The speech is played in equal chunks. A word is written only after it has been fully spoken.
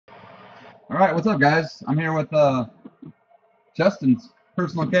All right, what's up, guys? I'm here with Justin's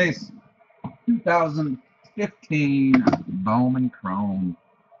personal case, 2015 Bowman Chrome.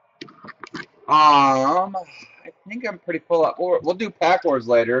 I think I'm pretty full up. We'll do Pack Wars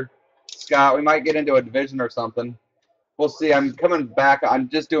later, Scott. We might get into a division or something. We'll see. I'm coming back. I'm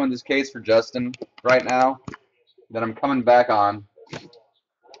just doing this case for Justin right now. Then I'm coming back on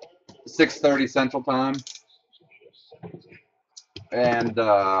 6:30 Central Time, and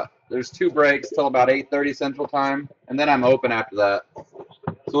there's 2 breaks till about 8:30 Central Time, and then I'm open after that.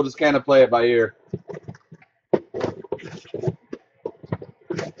 So we'll just kind of play it by ear.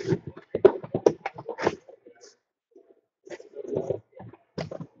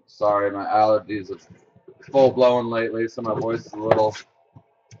 Sorry, my allergies have full blown lately, so my voice is a little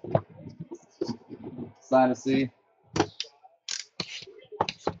sinusy.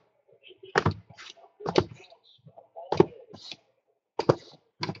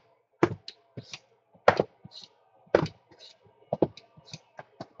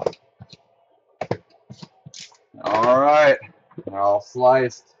 All right, all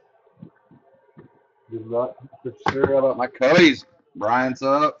sliced. Good luck for sure. How about my Cubbies? Bryant's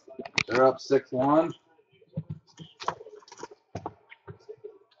up. They're up 6-1.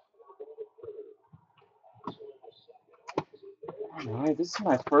 All right, this is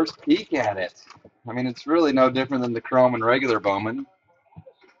my first peek at it. I mean, it's really no different than the Chrome and regular Bowman.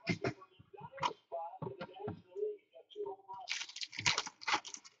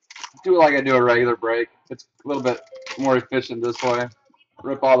 Do it like I do a regular break. It's a little bit more efficient this way.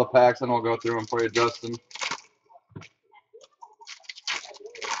 Rip all the packs and we'll go through them for you, Justin.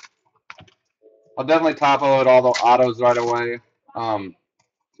 I'll definitely top load all the autos right away. Oh,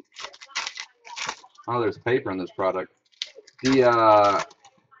 there's paper in this product. The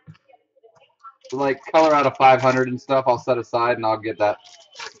like color out of 500 and stuff, I'll set aside and I'll get that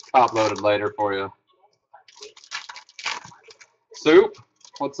top loaded later for you. Soup,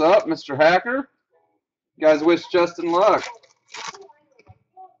 what's up, Mr. Hacker? You guys wish Justin luck.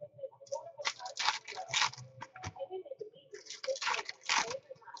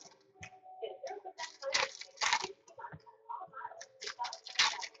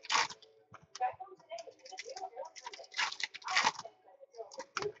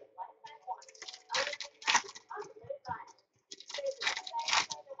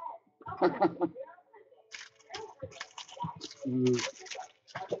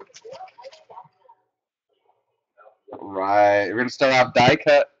 Right, we're gonna start off die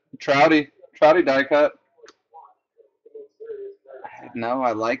cut. Trouty die cut. No,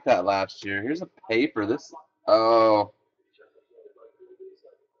 I liked that last year. Here's a paper. This, oh,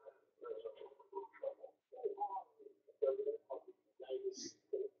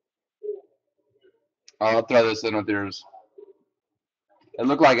 I'll throw this in with yours. It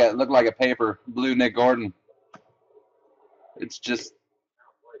looked like a paper. Blue Nick Gordon. It's just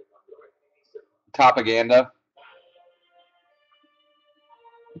propaganda.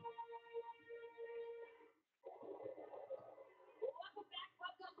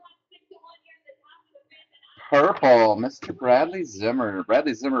 Purple, Mr. Bradley Zimmer.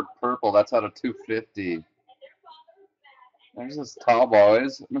 Bradley Zimmer purple. That's out of 250. There's this tall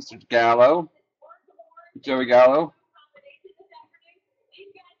boys. Mr. Gallo. Joey Gallo.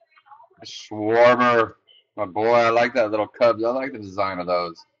 Schwarber. My boy, I like that little Cubs. I like the design of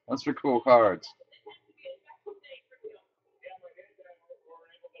those. Those are cool cards.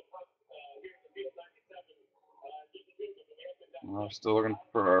 We're still looking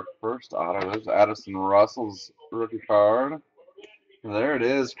for our first auto. There's Addison Russell's rookie card. There it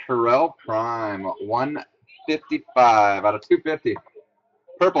is. Carell Prime. 155 out of 250.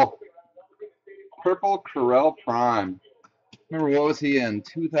 Purple. Purple Carell Prime. Remember, what was he in?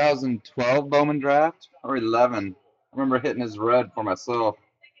 2012 Bowman draft? Or 11? I remember hitting his red for myself.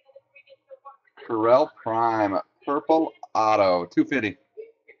 Carell Prime. Purple Auto. 250.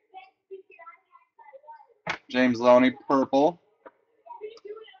 James Loney. Purple.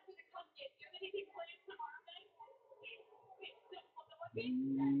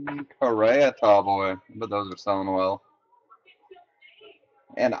 Correa tall boy. But those are selling well.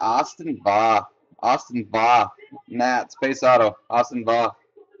 And Austin Baugh. Austin Baugh. Nat. Space Auto. Austin Baugh.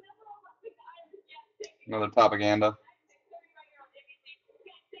 Another propaganda.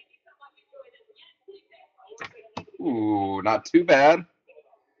 Ooh, not too bad.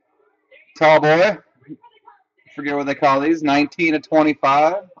 Tall boy. Forget what they call these. 19 to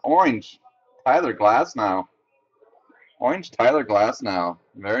 25. Orange. Tyler Glass now. Orange Tyler Glass now.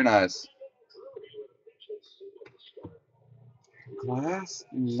 Very nice. Glass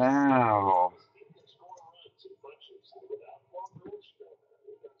now.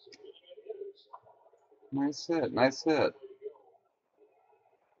 Nice hit. Nice hit.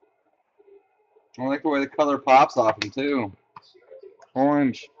 I like the way the color pops off him, too.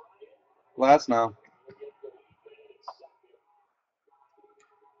 Orange. Glass now.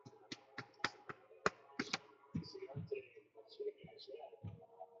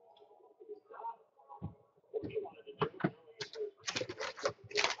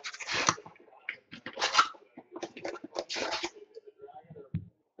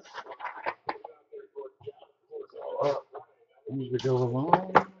 As we go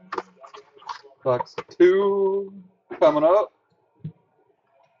along. Box 2 coming up.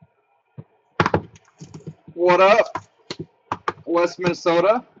 What up, West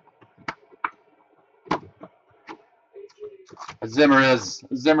Minnesota? Zimmer's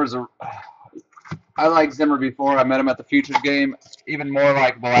a. I liked Zimmer before. I met him at the Futures game. Even more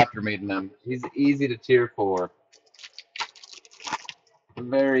likable after meeting him. He's easy to cheer for.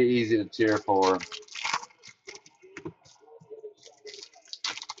 Very easy to cheer for.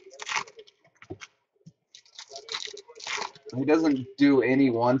 He doesn't do any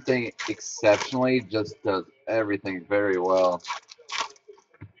one thing exceptionally, just does everything very well.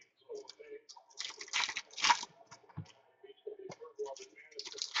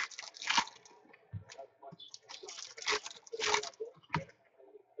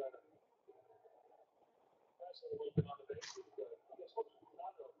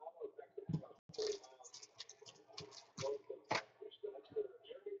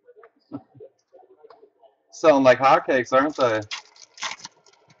 Selling like hotcakes, aren't they? A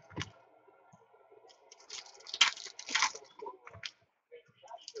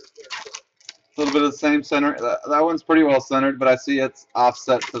little bit of the same center. That one's pretty well centered, but I see it's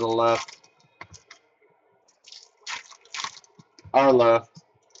offset to the left. Our left.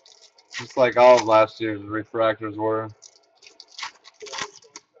 Just like all of last year's refractors were.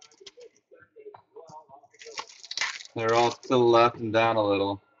 They're all to the left and down a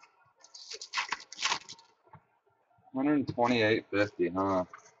little. 128.50, huh?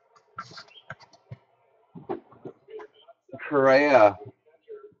 Correa.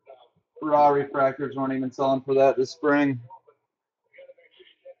 Raw refractors weren't even selling for that this spring.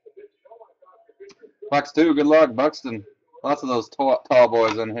 Box 2, good luck, Buxton. Lots of those tall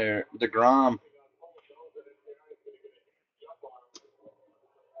boys in here. DeGrom.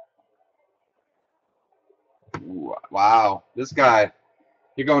 Wow, this guy.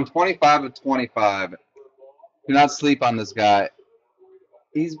 You're going 25 of 25. Do not sleep on this guy.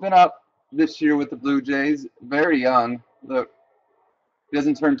 He's been up this year with the Blue Jays, very young. Look, he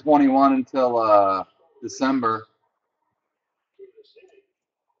doesn't turn 21 until December.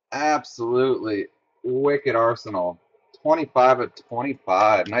 Absolutely wicked arsenal. 25 of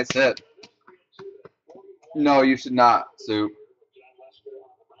 25. Nice hit. No, you should not, Soup.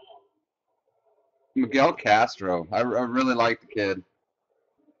 Miguel Castro. I really like the kid.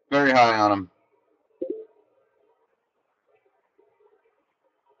 Very high on him.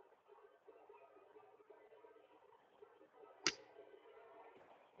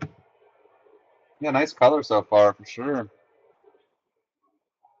 Yeah, nice color so far, for sure.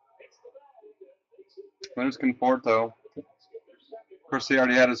 There's Conforto. Of course, he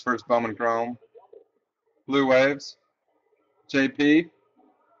already had his first Bowman Chrome. Blue Waves. JP.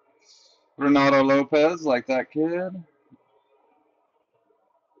 Renato Lopez, like that kid.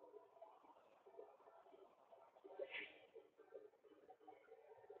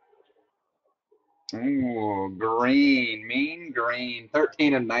 Ooh, green. Mean green.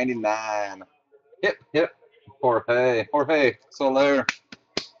 13 of 99. Hip. Jorge Soler.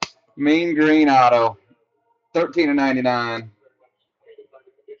 Mean green auto. 13 of 99.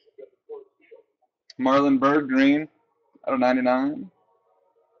 Marlon Bird green out of 99.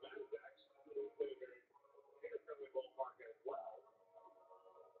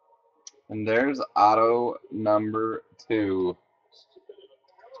 And there's auto number 2.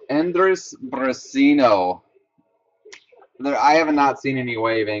 Andres Brasino. I have not seen any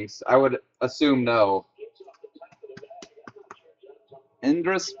wavings. I would assume no.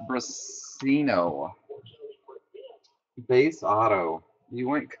 Andres Brasino. Base auto. You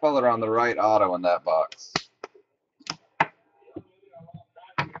went color on the right auto in that box.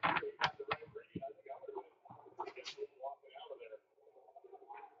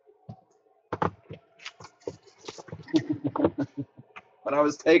 When I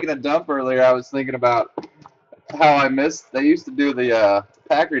was taking a dump earlier, I was thinking about how I missed. They used to do the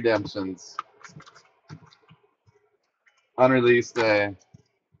pack redemptions on release day.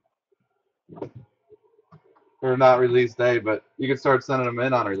 Or not release day, but you could start sending them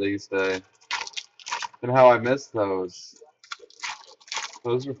in on release day. And how I missed those.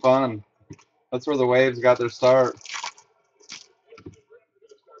 Those were fun. That's where the Waves got their start.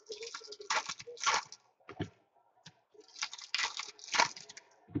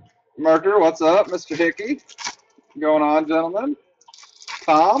 Merker, what's up? Mr. Hickey? Going on, gentlemen?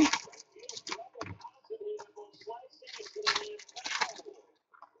 Tom?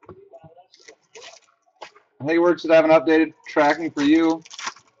 Hayward should have an updated tracking for you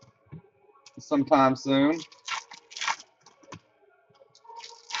sometime soon.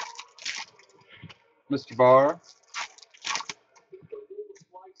 Mr. Barr.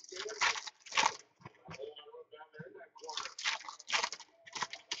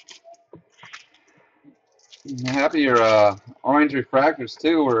 I'm happy your orange refractors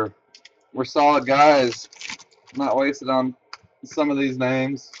too were solid guys. Not wasted on some of these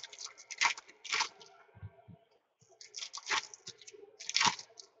names.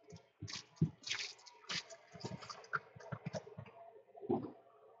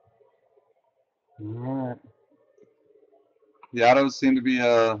 Alright. The autos seem to be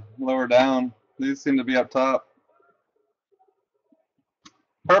lower down. These seem to be up top.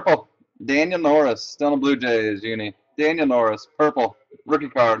 Purple. Daniel Norris. Still in the Blue Jays uni. Daniel Norris. Purple. Rookie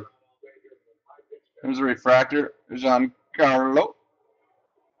card. There's a refractor. Giancarlo.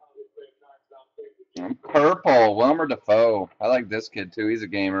 And purple. Wilmer Defoe. I like this kid too. He's a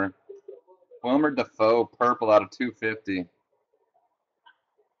gamer. Wilmer Defoe. Purple out of 250.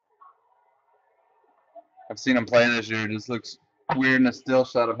 I've seen him play this year. It just looks weird in a still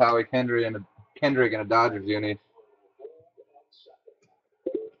shot of Howie Kendrick in a Dodgers uni.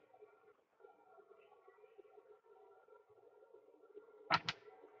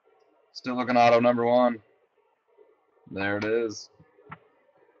 Still looking auto number 1. There it is.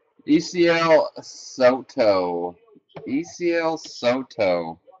 ECL Soto. ECL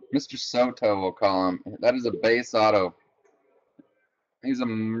Soto. Mr. Soto, we'll call him. That is a base auto. He's a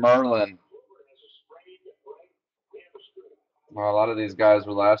Merlin. Well, a lot of these guys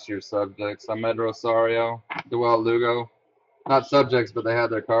were last year's subjects. Ahmed Rosario, Duel Lugo. Not subjects, but they had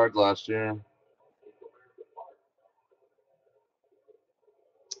their cards last year.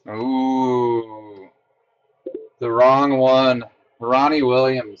 Ooh. The wrong one. Ronnie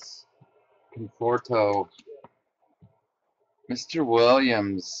Williams. Conforto. Mr.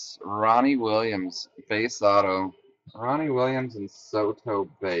 Williams. Ronnie Williams. Base auto. Ronnie Williams and Soto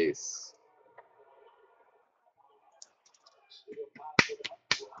base.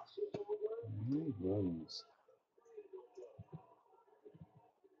 Williams.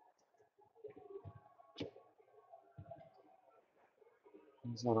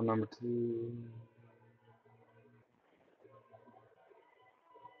 Here's auto number 2.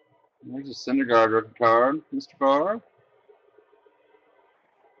 There's a Syndergaard rookie card, Mr. Barr.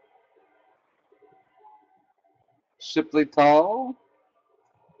 Shipley Tall.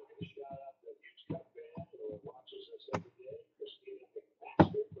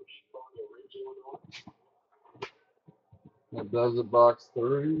 That does it, box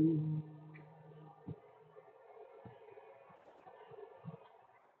 3.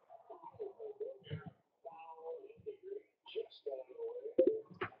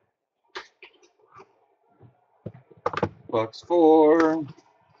 Box 4.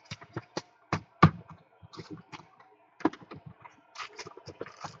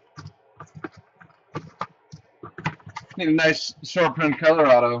 Need a nice short print color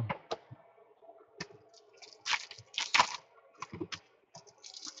auto.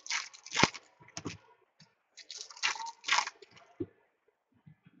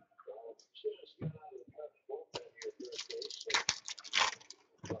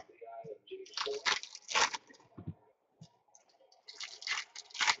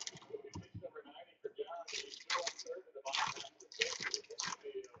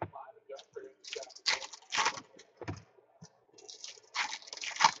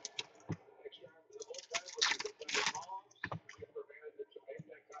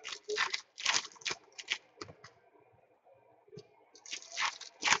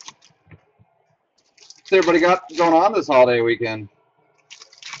 What's everybody got going on this holiday weekend?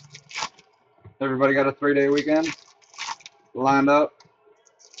 Everybody got a 3-day weekend lined up?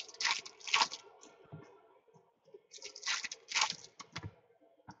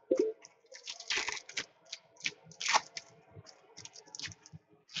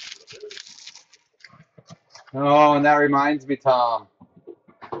 Oh, and that reminds me, Tom.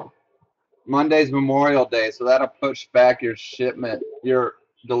 Monday's Memorial Day, so that'll push back your shipment, your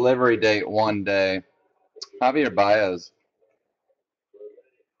delivery date 1 day. Javier Baez.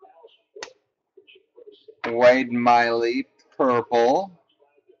 Wade Miley, purple.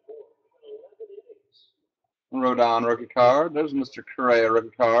 Rodon rookie card. There's Mr. Correa rookie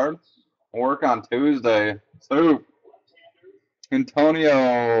card. Work on Tuesday. Soup.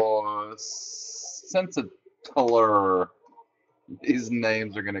 Antonio Sensitler. These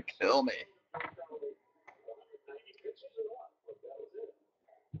names are gonna kill me.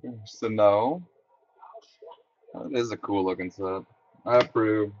 Sano. That is a cool looking set. I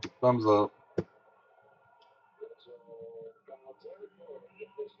approve. Thumbs up.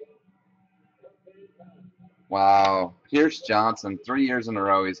 Wow. Pierce Johnson, 3 years in a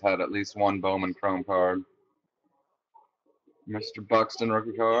row, he's had at least one Bowman Chrome card. Mr. Buxton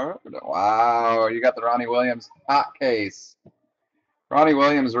rookie card. Wow, you got the Ronnie Williams hot case. Ronnie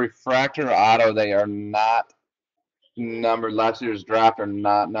Williams refractor auto. They are not numbered. Last year's draft are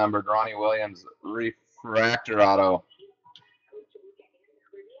not numbered. Ronnie Williams refractor auto.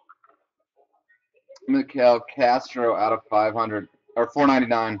 Miguel Castro out of 500 or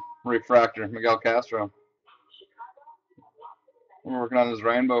 499 refractor. Miguel Castro. We're working on this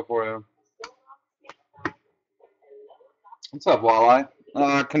rainbow for you. What's up, Walleye?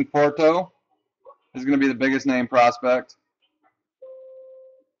 Conforto is going to be the biggest name prospect.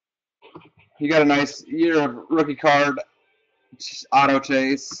 You got a nice year of rookie card auto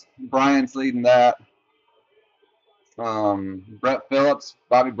chase. Bryant's leading that. Brett Phillips,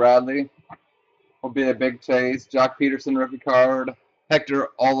 Bobby Bradley will be a big chase. Jock Peterson rookie card. Hector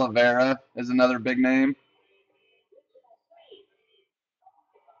Oliveira is another big name.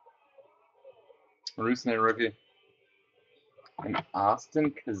 Rusney rookie. And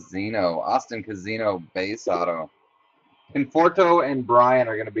Austin Casino base auto. Conforto and Bryant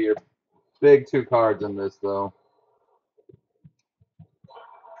are going to be your big two cards in this, though.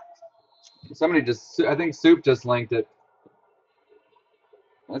 Somebody just, I think Soup just linked it.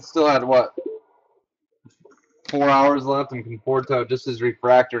 It still had, what, 4 hours left, and Conforto, just his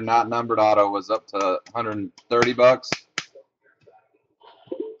refractor, not numbered auto, was up to 130 bucks.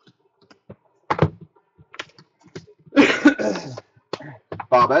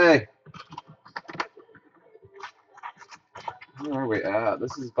 Bobby. Where are we at?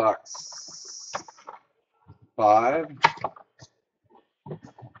 This is box 5.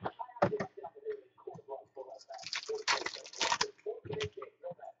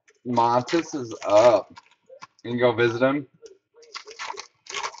 Montes is up. You can go visit him.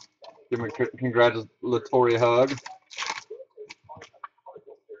 Give him a congratulatory hug.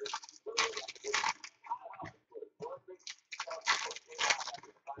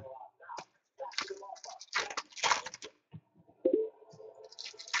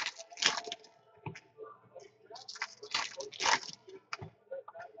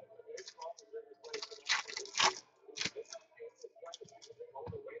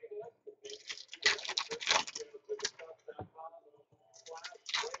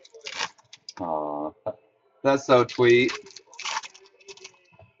 Aw, that's so sweet.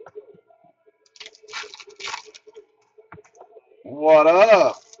 What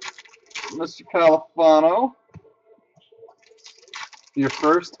up, Mr. Califano? Your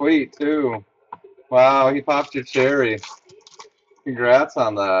first tweet, too. Wow, he popped your cherry. Congrats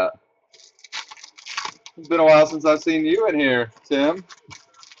on that. It's been a while since I've seen you in here, Tim.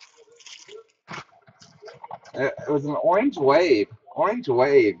 It was an orange wave. Orange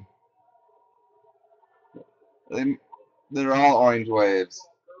wave. They're all orange waves.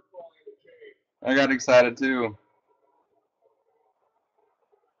 I got excited, too.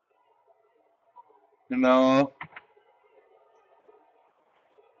 You know,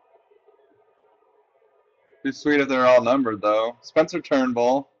 too sweet if they're all numbered, though. Spencer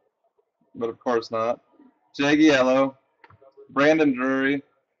Turnbull, but of course not. Jagiello, Brandon Drury,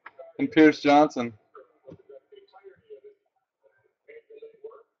 and Pierce Johnson.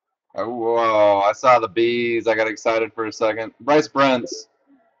 Oh, whoa, I saw the bees. I got excited for a second. Bryce Brent's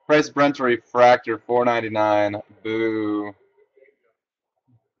refractor, $4.99. Boo.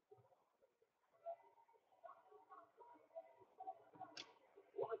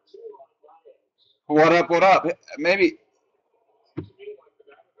 What up, what up? Maybe.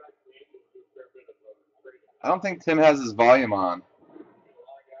 I don't think Tim has his volume on.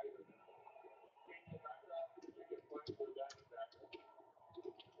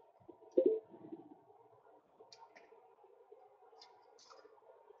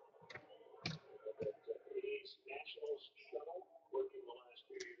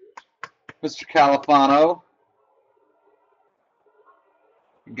 Mr. Califano.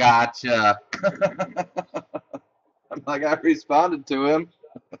 Gotcha. Like I responded to him.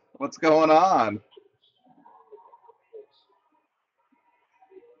 What's going on?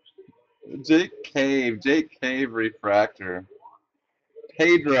 Jake Cave refractor.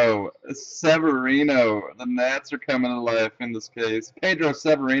 Pedro Severino. The Nats are coming to life in this case. Pedro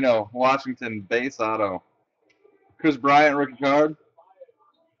Severino, Washington, base auto. Chris Bryant, rookie card.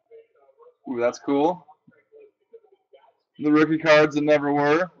 Ooh, that's cool. The rookie cards that never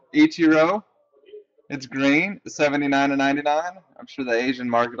were. Ichiro. It's green, 79 and 99. I'm sure the Asian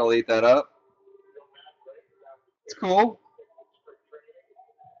market will eat that up. It's cool.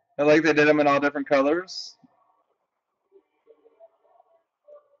 I like they did them in all different colors.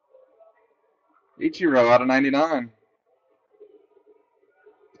 Ichiro out of 99.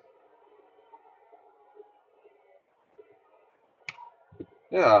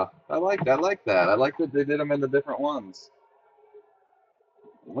 Yeah, I like that. I like that they did them in the different ones.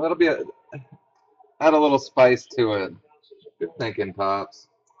 Well, that'll be add a little spice to it. Good thinking, Pops.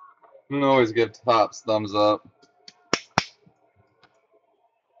 You can always give Pops thumbs up.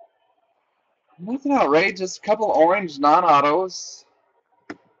 Nothing outrageous. A couple orange non-autos.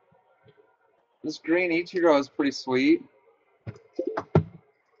 This green Ichiro is pretty sweet.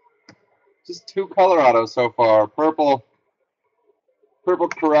 Just 2 color autos so far. Purple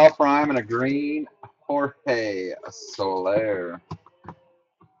Corral Prime and a green Jorge Soler.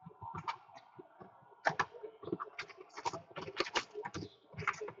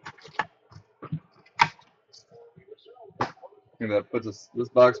 I think that puts us. This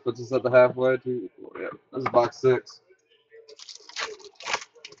box puts us at the halfway. 2, 4, yeah. This is box 6.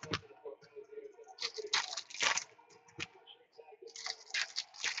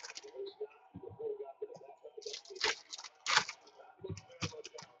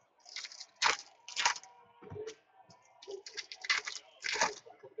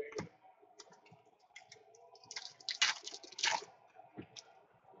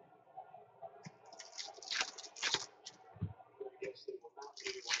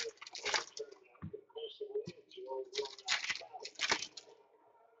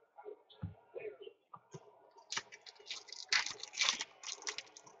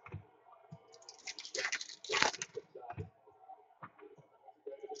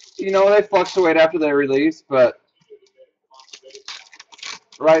 You know, they fluctuate after they release, but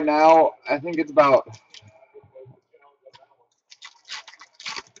right now I think it's about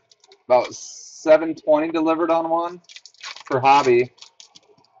 720 delivered on one for hobby.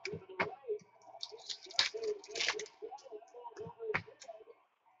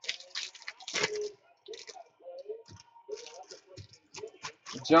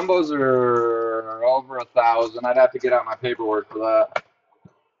 Jumbos are over 1,000. I'd have to get out my paperwork for that.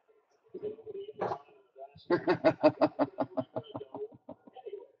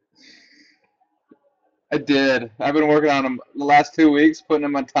 I did. I've been working on them the last 2 weeks, putting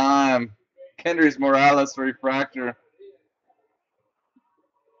in my time. Kendrys Morales refractor.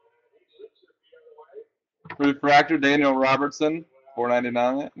 Refractor Daniel Robertson,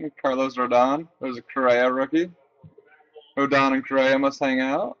 499. Carlos Rodon. There's a Correa rookie. Rodon and Correa must hang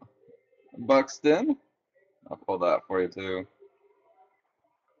out. Buxton. I'll pull that for you too.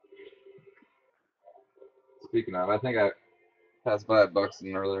 Speaking of, I think I passed by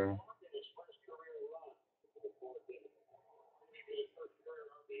Buxton earlier.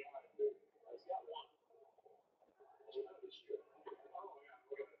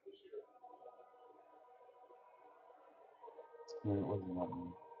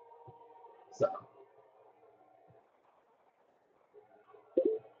 So.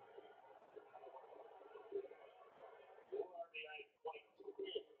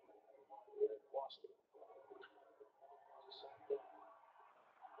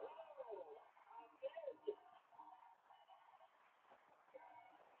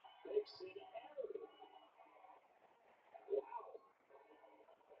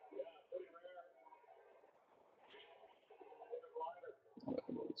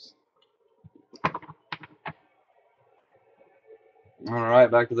 All right,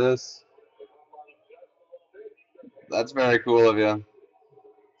 back to this. That's very cool of you.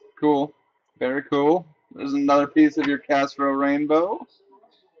 Cool. Very cool. There's another piece of your Castro Rainbow.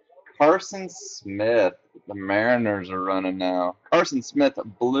 Carson Smith. The Mariners are running now. Carson Smith,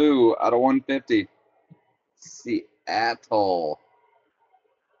 blue out of 150. Seattle.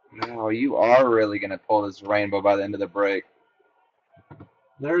 Wow, you are really going to pull this rainbow by the end of the break.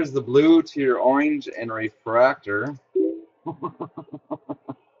 There's the blue to your orange and refractor.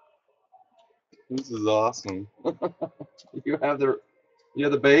 This is awesome. You have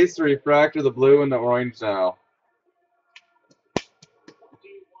the base, the refractor, the blue, and the orange now.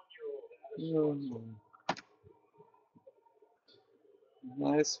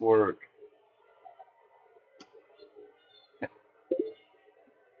 Nice work.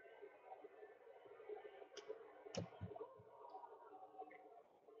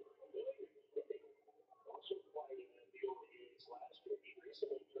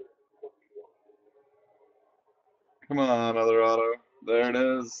 Come on, other auto. There it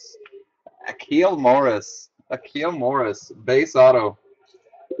is. Akeel Morris. Akeel Morris. Base auto.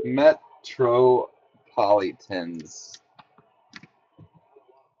 Metropolitans.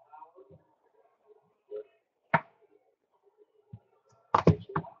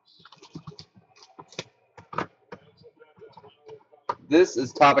 This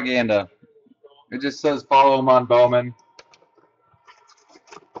is propaganda. It just says follow him on Bowman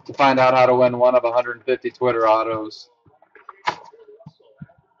to find out how to win one of 150 Twitter autos.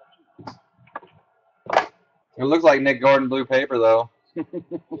 It looks like Nick Gordon blue paper, though.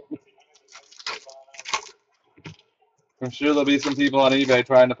 I'm sure there'll be some people on eBay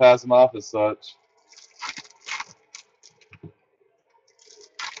trying to pass him off as such.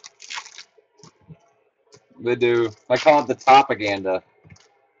 They do. I call it the propaganda.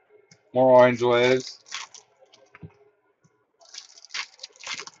 More orange waves.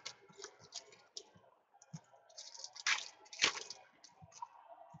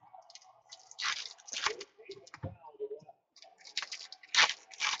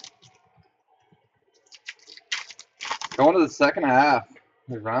 Going to the second half.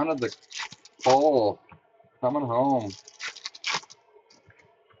 We rounded the pole. Coming home.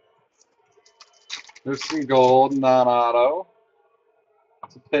 There's some gold non-auto.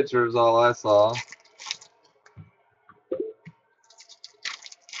 Some pictures, all I saw.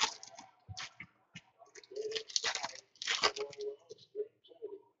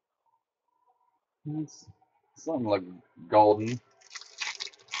 It's something like golden.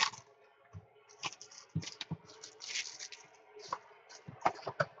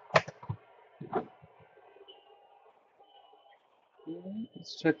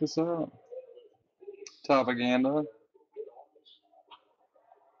 Let's check this out. Propaganda.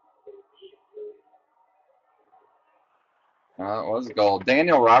 It was gold.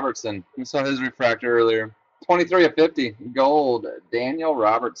 Daniel Robertson. We saw his refractor earlier. 23 of 50. Gold. Daniel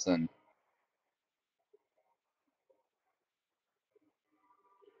Robertson.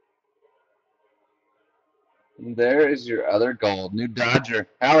 And there is your other gold. New Dodger.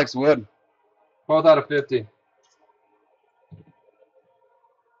 Alex Wood. 12 out of 50.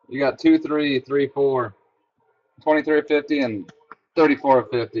 You got 2, 3, 3, 4. 23 of 50 and 34 of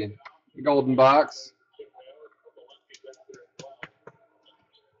 50. Golden box.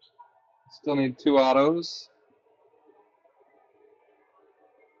 Still need 2 autos.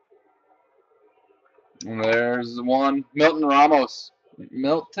 And there's one. Milton Ramos.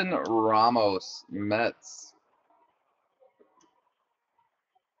 Milton Ramos. Mets.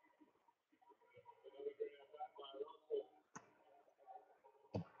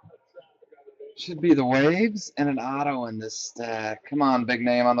 Should be the Waves and an auto in this stack. Come on, big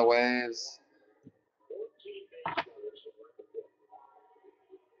name on the Waves.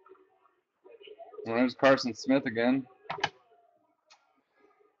 And there's Carson Smith again.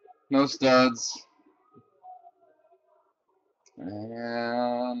 No studs.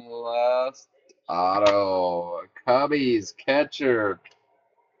 And last auto. Cubbies catcher.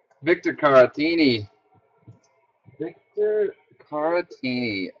 Victor Caratini. Victor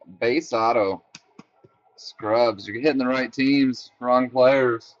Caratini. Base auto. Scrubs. You're hitting the right teams. Wrong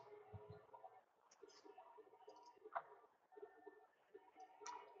players.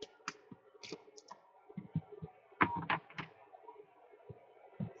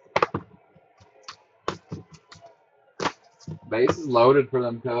 Base is loaded for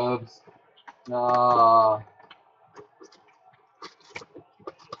them Cubs. 2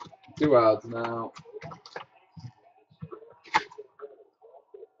 outs now.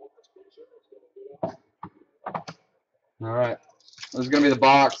 All right. This is going to be the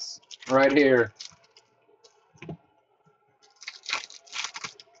box right here.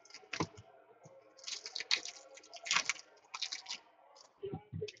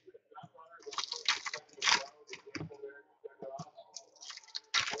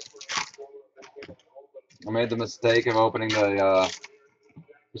 I made the mistake of opening the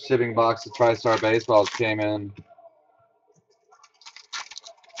shipping box that TriStar Baseballs came in.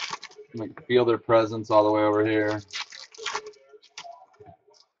 Like, feel their presence all the way over here.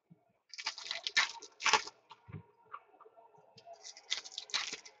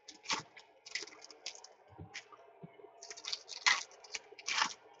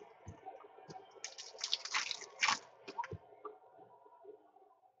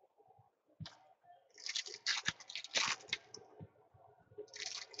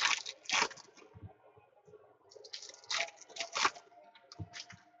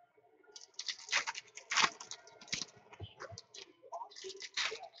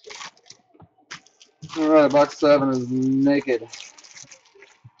 All right, box 7 is naked.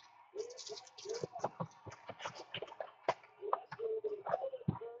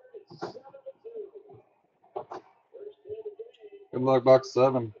 Good luck, box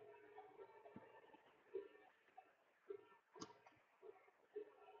 7.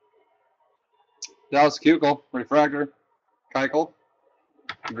 Dallas Keuchel, refractor. Keuchel.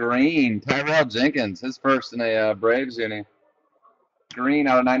 Green, Tyrell Jenkins, his first in a Braves uni. Green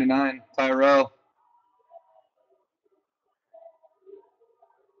out of 99, Tyrell.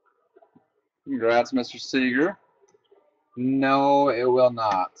 Congrats, Mr. Seager. No, it will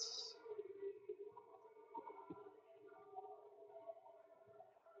not.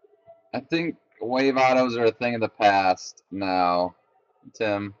 I think wave autos are a thing of the past now,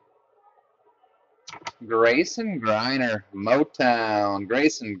 Tim. Grayson Griner, Motown.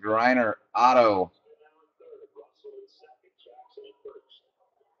 Grayson Griner, auto.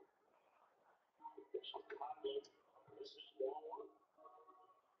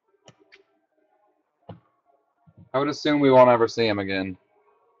 I would assume we won't ever see him again.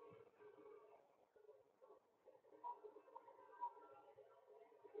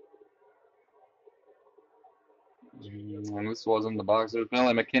 And this wasn't the box. There's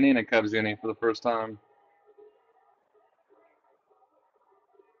Billy McKinney in a Cubs uni for the first time.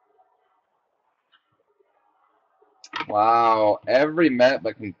 Wow, every Met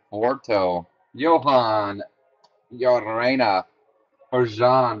but Conforto. Johan Urena. Or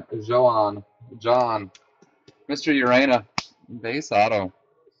John. Mr. Urena. Base auto.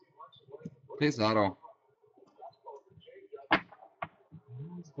 Base auto.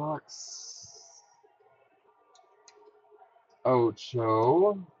 Box.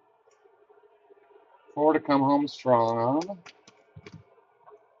 Ocho. 4 to come home strong.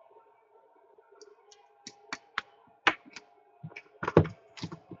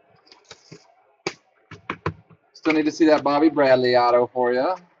 Still need to see that Bobby Bradley auto for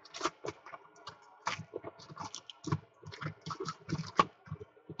you.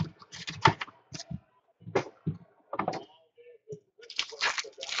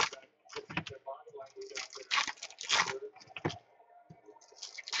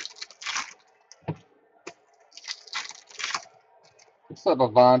 What's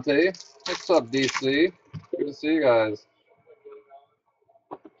up, Avante? What's up, DC? Good to see you guys.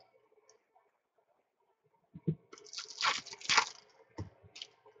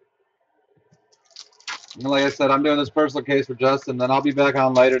 And like I said, I'm doing this personal case for Justin, then I'll be back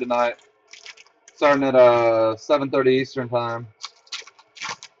on later tonight, starting at 7:30 Eastern time.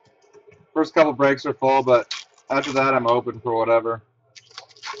 First couple breaks are full, but after that, I'm open for whatever.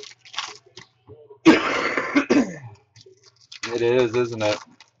 It is, isn't it?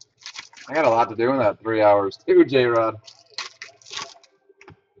 I got a lot to do in that 3 hours too, J-Rod.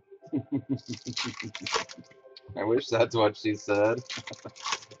 I wish that's what she said.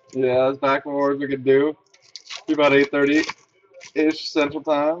 Yeah, it's back and forth we could do. Be about 8:30-ish Central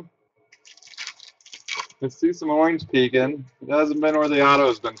Time. Let's see some orange peeking. It hasn't been where the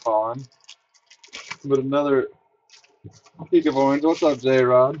auto's been falling. But another peek of orange. What's up,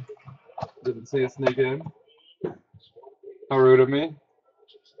 J-Rod? Didn't see it sneak in. How rude of me.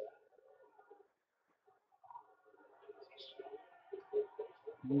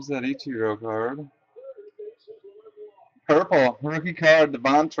 Where's that Ichiro card? Purple, rookie card,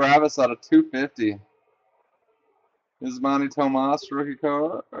 Devon Travis out of 250. Ismani Tomas, rookie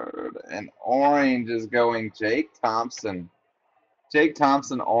card. And orange is going Jake Thompson. Jake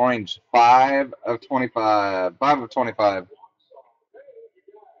Thompson, orange, 5 of 25. 5 of 25.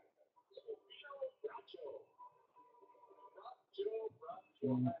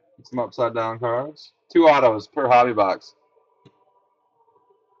 Some upside down cards. 2 autos per hobby box.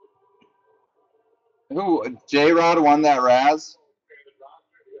 Who? J-Rod won that Raz?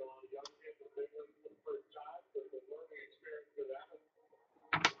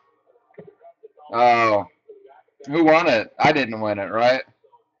 Oh. Who won it? I didn't win it, right?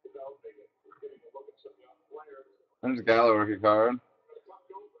 There's a Gallo rookie card.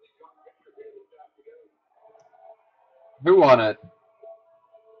 Who won it?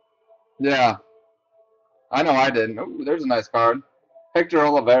 Yeah. I know I didn't. Ooh, there's a nice card. Hector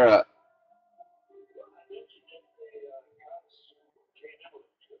Oliveira.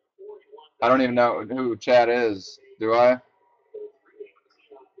 I don't even know who Chad is. Do I?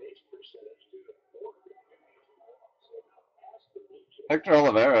 Hector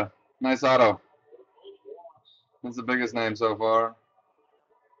Oliveira. Nice auto. That's the biggest name so far.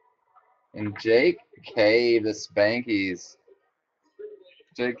 And Jake Cave, the Spankies.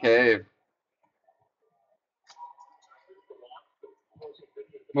 Jake Cave.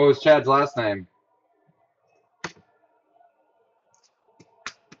 What was Chad's last name?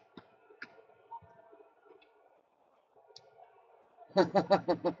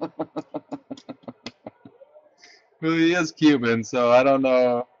 Well, he is Cuban, so I don't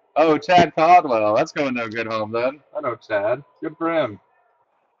know. Oh, Chad Caldwell. That's going to a good home then. I know Chad. Good for him.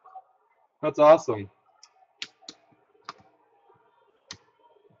 That's awesome.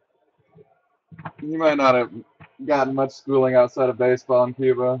 You might not have gotten much schooling outside of baseball in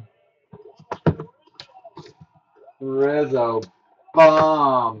Cuba. Rizzo.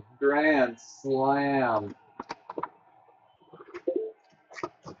 Bomb. Grand slam.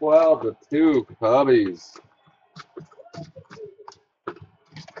 12-2 Cubbies.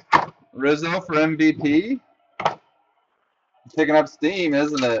 Rizzo for MVP. Picking up steam,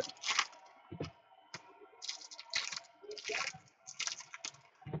 isn't it?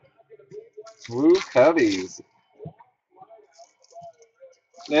 Woo Cubbies.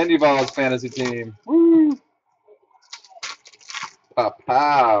 Andy Ball's fantasy team. Woo.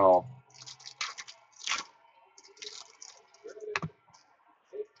 Pow.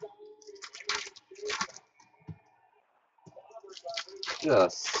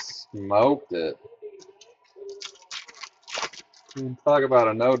 Just smoked it. Talk about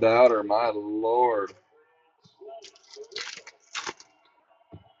a no-doubter, my lord.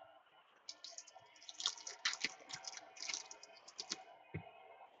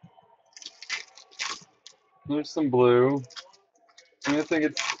 There's some blue. I think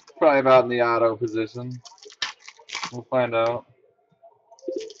it's probably about in the auto position. We'll find out.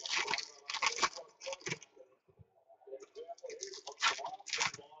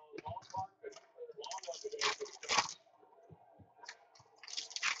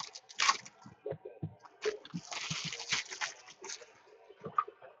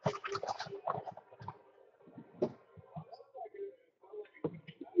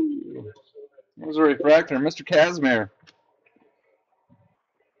 There's a refractor, Mr. Casimir.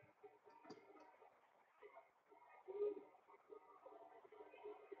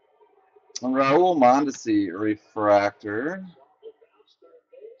 Raul Mondesi refractor.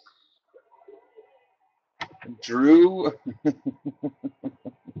 Drew.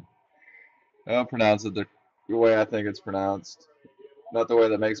 I'll pronounce it the way I think it's pronounced, not the way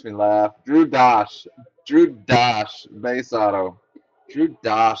that makes me laugh. Drew Dosh. Drew Dosh, base auto. Drew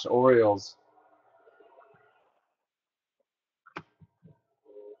Dosh, Orioles.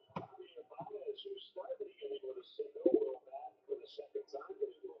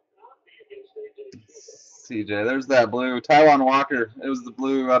 CJ, there's that blue. Taiwan Walker. It was the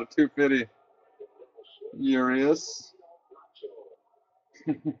blue out of 250. Urias.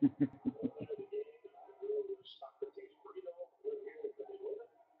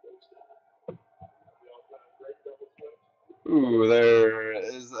 Ooh, there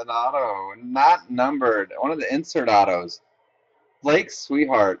is an auto. Not numbered. One of the insert autos. Blake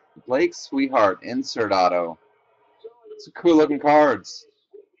Sweetheart. Blake Sweetheart, insert auto. It's a cool looking cards.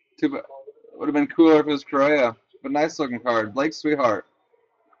 Would have been cooler if it was Correa. But nice looking card. Blake Sweetheart.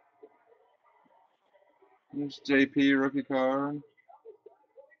 There's JP rookie card.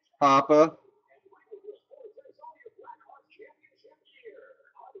 Papa.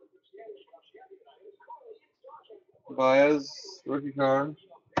 Baez rookie card.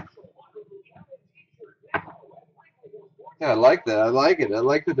 Yeah, I like that. I like it. I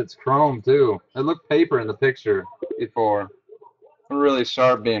like that it's chrome too. It looked paper in the picture before. Really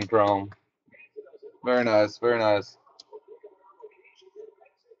sharp being chrome. Very nice. Very nice.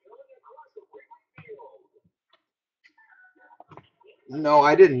 No,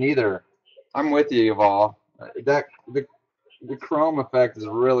 I didn't either. I'm with you, Yuval. That the chrome effect is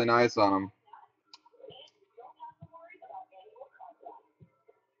really nice on them.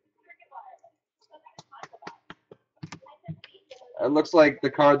 It looks like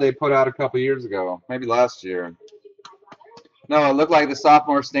the card they put out a couple years ago, maybe last year. No, it looked like the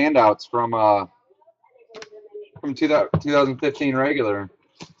sophomore standouts from 2015 regular.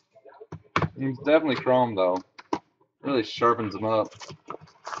 It's definitely chrome though. Really sharpens them up.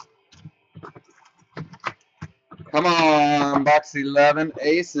 Come on, box 11,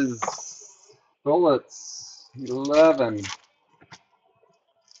 aces, bullets, 11.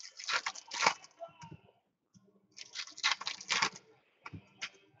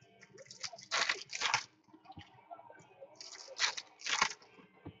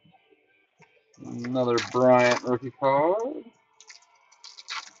 Another Bryant rookie card.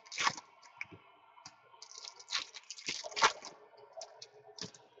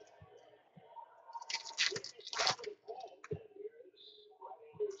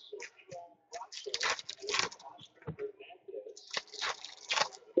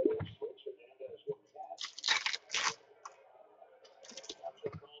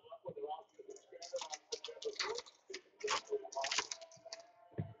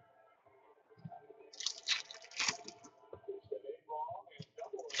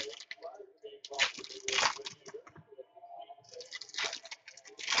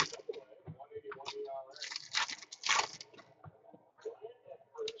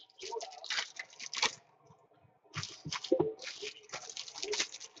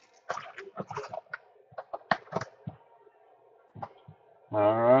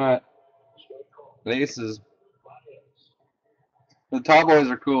 All right. Aces. The tall boys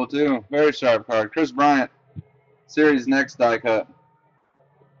are cool too. Very sharp card. Chris Bryant. Series next die cut.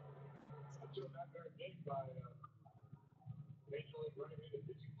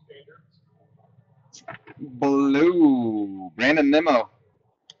 Blue. Brandon Nimmo.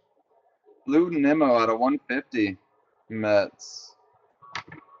 Blue Nimmo out of 150. Mets.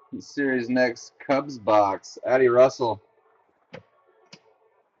 Series next Cubs box. Addie Russell.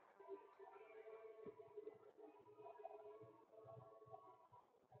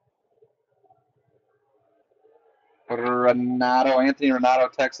 Anthony Renato,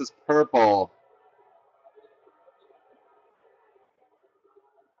 Texas purple.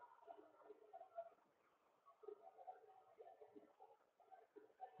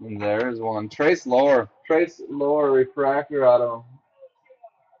 And there's one. Trace Lohr refractor auto.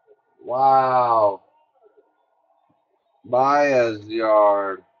 Wow. Baez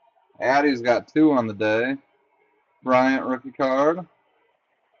yard. Addie's got 2 on the day. Bryant rookie card.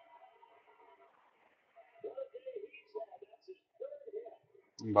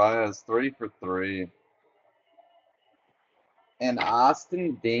 Baez 3 for 3. And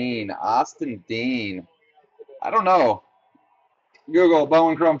Austin Dean. I don't know. Google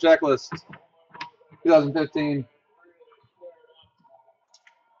Bowman Chrome checklist. 2015.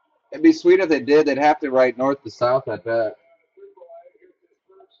 It'd be sweet if they did. They'd have to write north to south, I bet.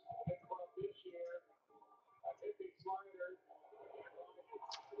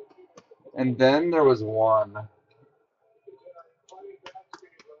 And then there was one.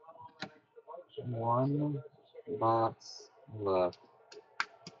 One box left.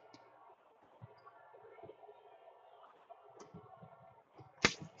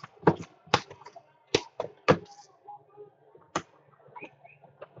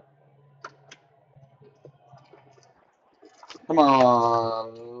 Come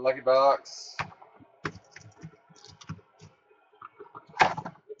on, lucky box.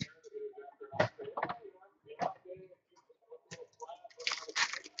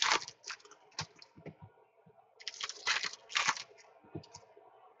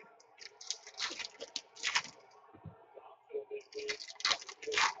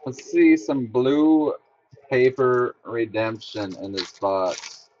 Let's see some blue paper redemption in this box.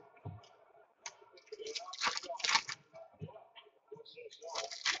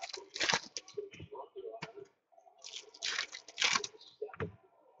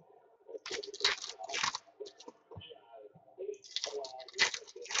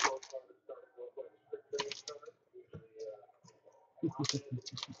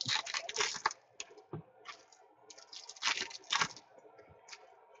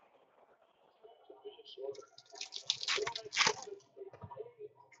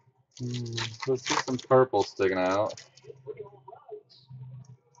 Let's see some purple sticking out.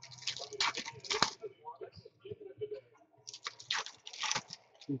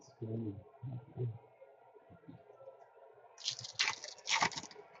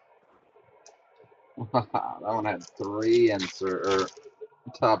 That one had 3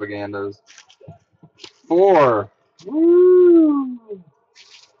 propagandas. 4. Woo!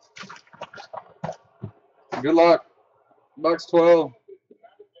 Good luck. Bucks 12.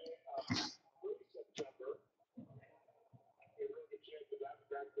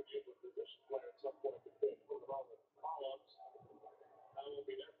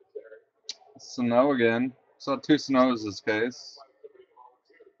 Snow again. Saw 2 snows this case.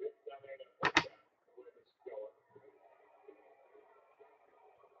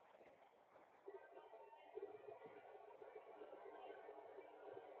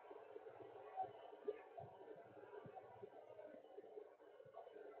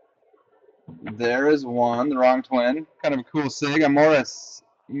 There is one, the wrong twin. Kind of a cool sig. Amoris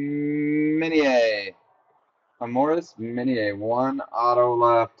Minier. 1 auto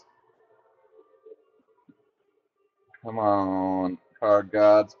left. Come on, card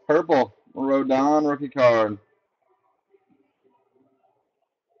gods. Purple, Rodon rookie card.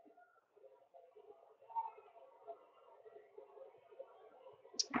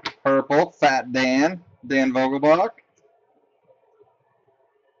 Purple, Fat Dan Vogelbach.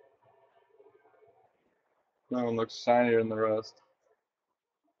 That one looks shinier than the rest.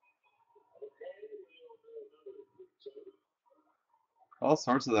 All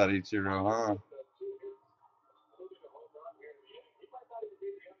sorts of that Ichiro, huh?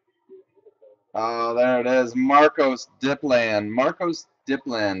 Oh, there it is. Marcos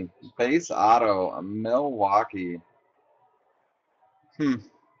Dipland. Base auto, Milwaukee.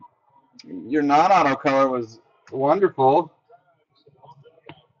 Your non-auto color was wonderful.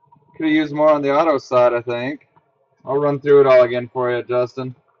 Could have used more on the auto side, I think. I'll run through it all again for you,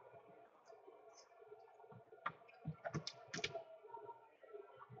 Justin.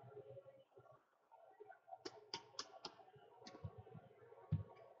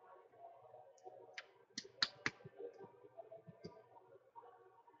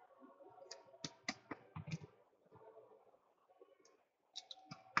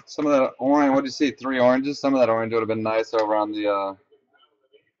 Some of that orange, what'd you see? 3 oranges? Some of that orange would have been nice over on the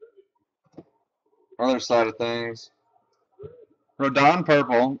other side of things. Rodon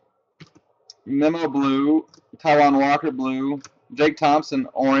purple, Memo blue, Taiwan Walker blue, Jake Thompson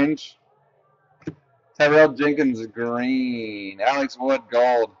orange, Tyrell Jenkins green, Alex Wood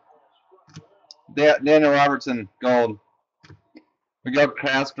gold, Daniel Robertson gold, Miguel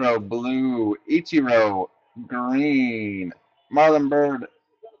Castro blue, Ichiro green, Marlon Bird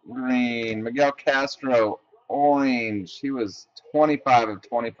green, Miguel Castro orange. He was 25 of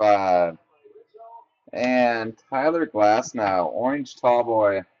 25. And Tyler Glasnow, orange tall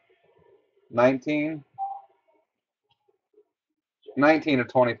boy, 19 of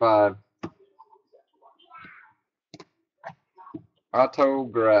 25.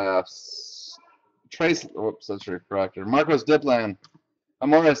 Autographs. Trace, whoops, that's refractor. Marcos Diplan,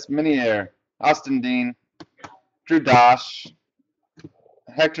 Amoris Minier, Austin Dean, Drew Dosh,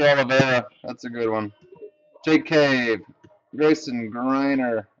 Hector Oliveira, that's a good one. Jake Cave, Grayson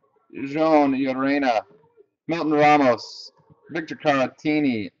Griner, Joan Yorena, Milton Ramos, Victor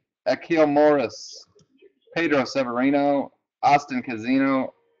Caratini, Akil Morris, Pedro Severino, Austin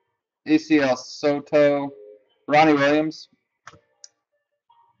Casino, ACL Soto, Ronnie Williams,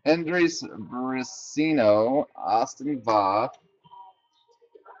 Andres Brissino, Austin Voth,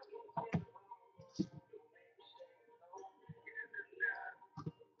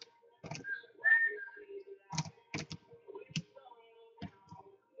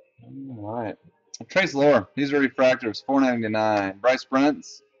 all right. Trace Lohr, these are refractors, 499. Bryce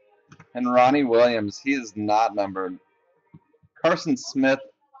Brents and Ronnie Williams, he is not numbered. Carson Smith,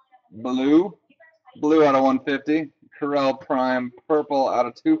 blue out of 150. Corel Prime, purple out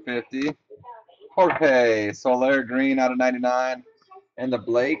of 250. Jorge Soler, green out of 99. And the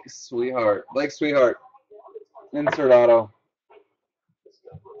Blake Sweetheart, insert auto.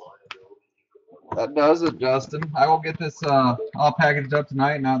 That does it, Justin. I will get this all packaged up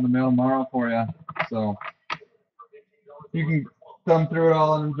tonight and out in the mail tomorrow for you. So you can thumb through it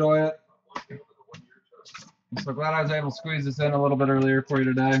all and enjoy it. I'm so glad I was able to squeeze this in a little bit earlier for you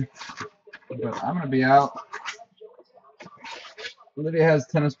today. But I'm going to be out. Lydia has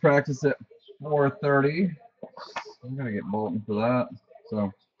tennis practice at 4:30. I'm going to get Bolton for that.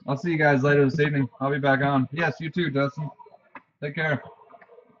 So I'll see you guys later this evening. I'll be back on. Yes, you too, Dustin. Take care.